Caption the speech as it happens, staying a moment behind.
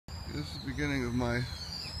This is the beginning of my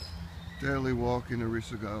daily walk in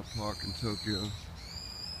Arisugawa Park in Tokyo,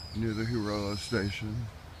 near the Hiroro station,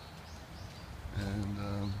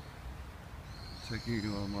 and taking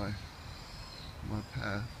you on my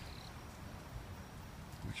path,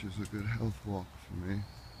 which is a good health walk for me.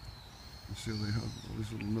 You see they have all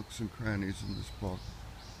these little nooks and crannies in this park.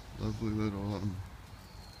 Lovely little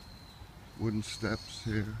wooden steps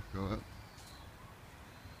here, go up.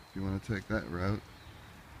 If you want to take that route,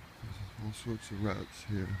 there's all sorts of routes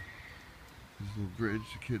here. There's a little bridge,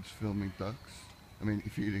 the kids filming ducks.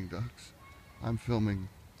 Feeding ducks. I'm filming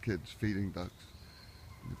kids feeding ducks.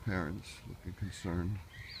 And the parents looking concerned.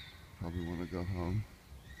 Probably want to go home.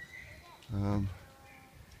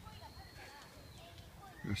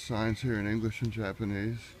 There's signs here in English and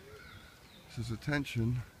Japanese. This is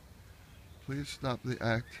attention. Please stop the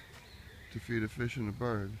act to feed a fish and a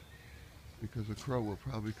bird, because a crow will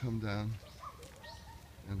probably come down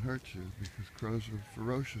and hurt you, because crows are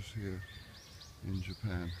ferocious here in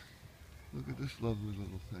Japan. Look at this lovely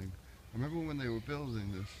little thing. I remember when they were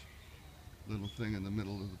building this little thing in the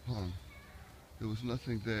middle of the pond, there was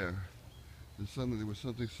nothing there. Then suddenly there was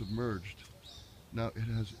something submerged. Now it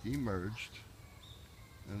has emerged,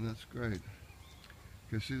 and that's great.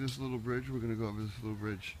 Okay, see this little bridge? We're going to go over this little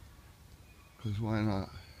bridge, because why not?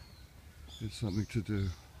 It's something to do.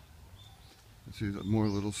 See more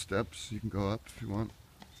little steps. You can go up if you want.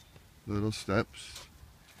 Little steps.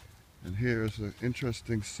 And here's an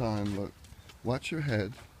interesting sign. Look, watch your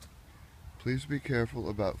head. Please be careful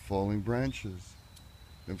about falling branches.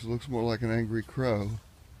 If it looks more like an angry crow,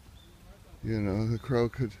 you know, the crow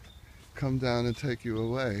could come down and take you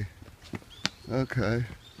away. Okay.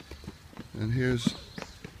 And here's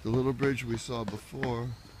the little bridge we saw before.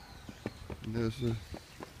 And there's the,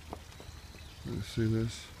 let's see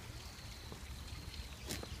this.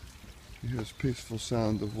 You hear this peaceful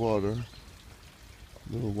sound of water,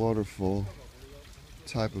 little waterfall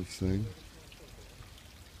type of thing.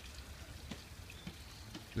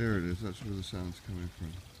 There it is, that's where the sound's coming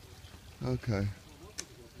from. Okay.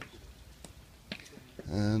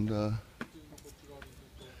 And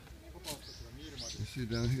you see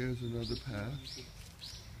down here is another path,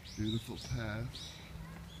 beautiful path.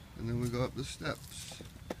 And then we go up the steps,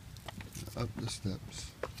 up the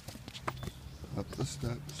steps, up the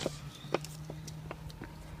steps.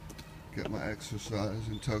 Get my exercise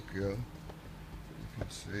in Tokyo. You can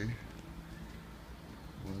see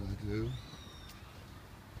what I do.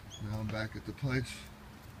 Now I'm back at the place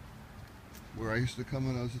where I used to come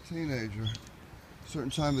when I was a teenager. A certain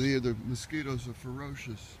time of the year, the mosquitoes are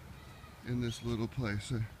ferocious in this little place.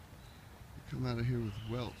 They come out of here with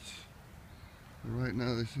welts. But right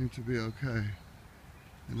now they seem to be okay.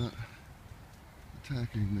 They're not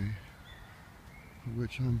attacking me, for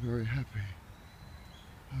which I'm very happy.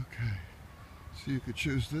 Okay, so you could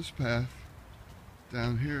choose this path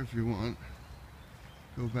down here if you want.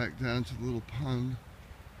 Go back down to the little pond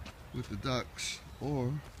with the ducks, or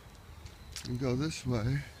you can go this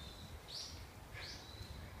way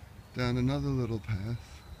down another little path.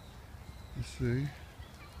 You see,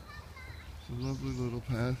 it's a lovely little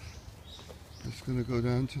path. It's going to go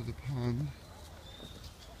down to the pond.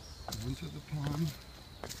 Into the pond.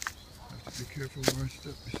 I have to be careful where I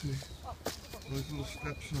step, you see. Those little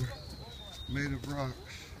steps are made of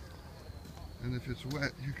rocks, and if it's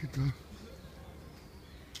wet, you could go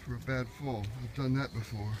for a bad fall. I've done that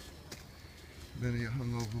before. Many a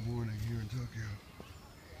hungover morning here in Tokyo,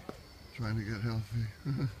 trying to get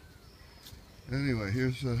healthy. Anyway,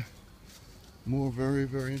 here's more very,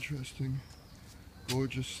 very interesting,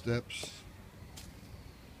 gorgeous steps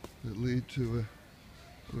that lead to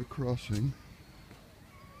a crossing.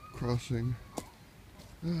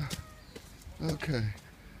 Okay,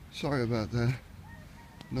 sorry about that.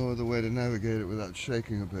 No other way to navigate it without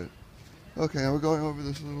shaking a bit. Okay, now we're going over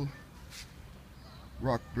this little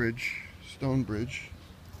rock bridge, stone bridge,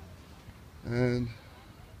 and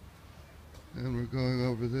we're going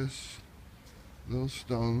over this little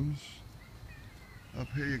stones. Up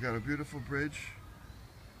here you got a beautiful bridge,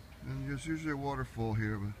 and there's usually a waterfall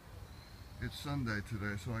here, but it's Sunday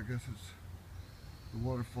today, so I guess it's the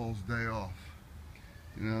waterfall's day off.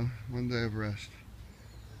 You know, one day of rest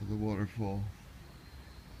for the waterfall.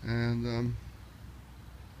 And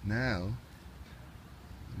now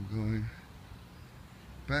I'm going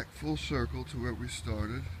back full circle to where we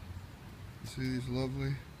started. You see these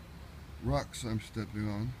lovely rocks I'm stepping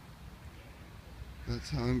on. That's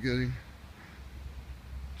how I'm getting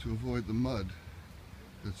to avoid the mud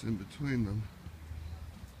that's in between them.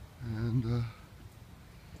 And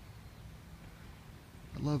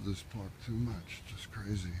I love this park too much, just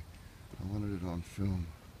crazy. I wanted it on film.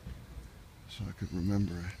 so I could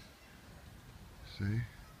remember it. See?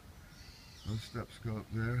 Those steps go up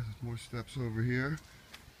there. There's more steps over here.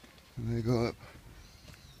 And they go up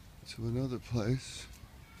to another place.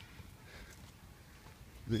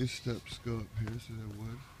 These steps go up here, so they're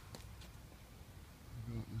wood.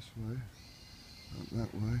 Go up this way, up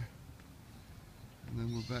that way. And then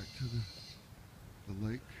we're back to the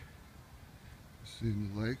lake.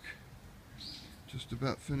 Seeing the lake. Just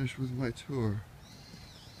about finished with my tour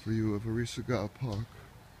for you of Arisugawa Park.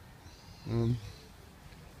 I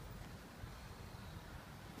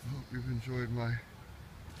hope you've enjoyed my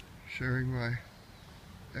sharing my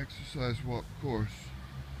exercise walk course.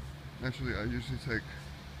 Actually, I usually take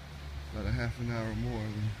about a half an hour more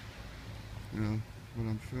than, when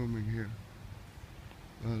I'm filming here.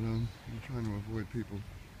 But I'm trying to avoid people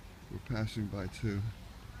who are passing by too,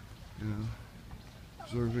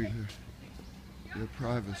 observing their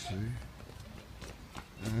privacy.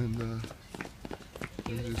 And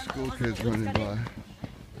there's these school kids running by.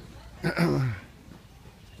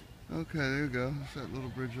 Okay, there you go. It's that little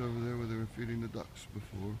bridge over there where they were feeding the ducks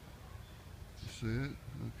before. You see it?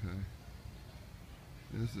 Okay.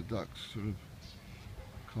 There's the ducks, sort of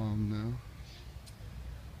calm now.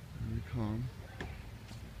 Very calm.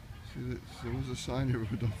 See, there was a sign here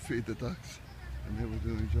where don't feed the ducks, and they were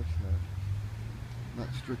doing just that.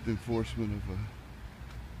 Not strict enforcement of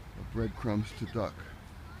breadcrumbs to duck,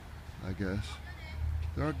 I guess.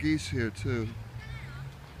 There are geese here too.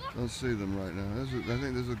 Don't see them right now. I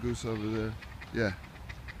think there's a goose over there. Yeah.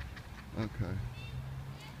 Okay.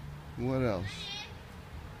 What else?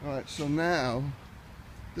 Alright, so now,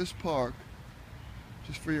 this park,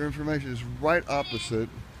 just for your information, is right opposite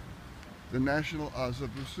the National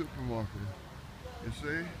Azabu Supermarket. You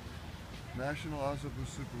see? National Azabu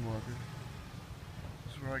Supermarket.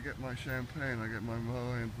 This is where I get my champagne. I get my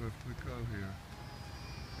Moët and Veuve Clicquot here.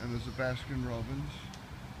 And there's a Baskin Robbins.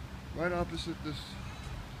 Right opposite this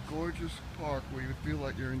gorgeous park where you feel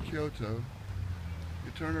like you're in Kyoto.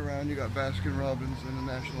 You turn around, you got Baskin Robbins and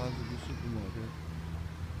the National Azabu Supermarket.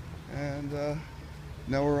 And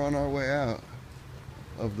now we're on our way out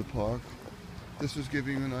of the park. This is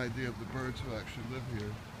giving you an idea of the birds who actually live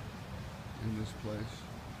here in this place.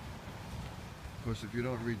 Of course, if you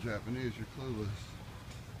don't read Japanese, you're clueless.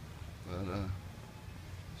 But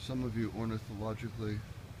some of you ornithologically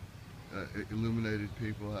illuminated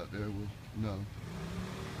people out there will know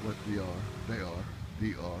what they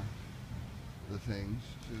are, the things.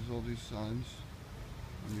 So there's all these signs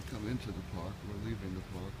when you come into the park or leaving the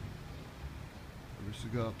park.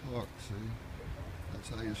 Arisugawa Park, see? That's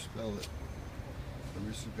how you spell it.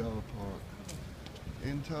 Arisugawa Park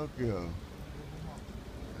in Tokyo.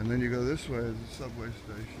 And then you go this way, there's a subway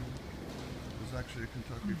station. There's actually a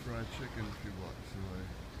Kentucky Fried Chicken a few blocks away.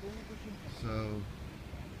 So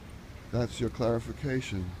that's your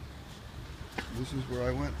clarification. This is where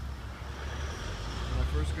I went when I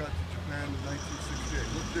first got to Japan in 1968.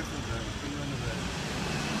 It looked different then, it's been renovated.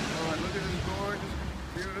 Alright, look at this gorgeous,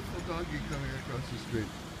 beautiful doggy coming across the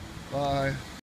street. Bye.